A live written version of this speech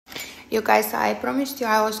You guys, I promised you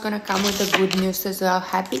I was gonna come with the good news as well.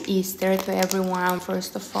 Happy Easter to everyone,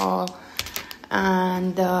 first of all.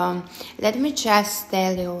 And let me just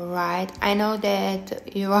tell you, right? I know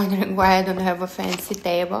that you're wondering why I don't have a fancy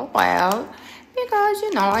table. Well, because,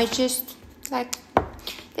 I just, like,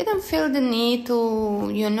 didn't feel the need to,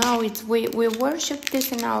 we worship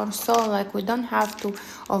this in our soul. Like, we don't have to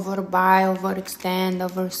overbuy, overextend,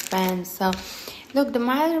 overspend. So, look, the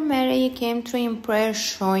Mother Mary came through in prayer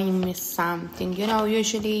showing me something.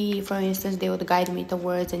 Usually, for instance, they would guide me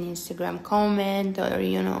towards an Instagram comment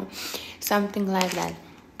or, something like that.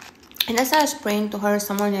 And as I was praying to her,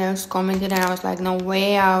 someone else commented, and I was like, no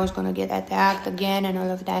way, I was going to get attacked again and all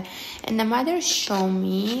of that. And the Mother showed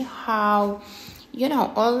me how,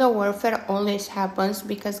 all the warfare always happens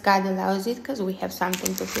because God allows it, because we have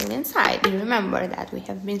something to feel inside. You remember that we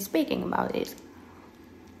have been speaking about it.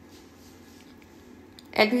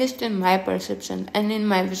 At least in my perception and in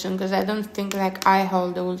my vision, because I don't think like I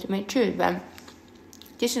hold the ultimate truth, but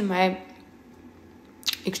this is my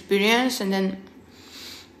experience. And then,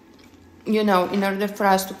 in order for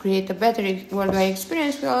us to create a better worldwide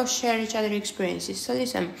experience, we all share each other's experiences. So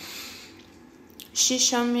listen, she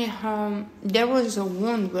showed me how there was a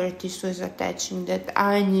wound where this was attaching that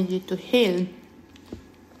I needed to heal.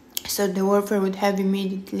 So the warfare would have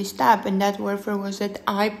immediately stopped, and that warfare was that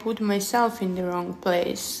I put myself in the wrong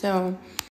place. So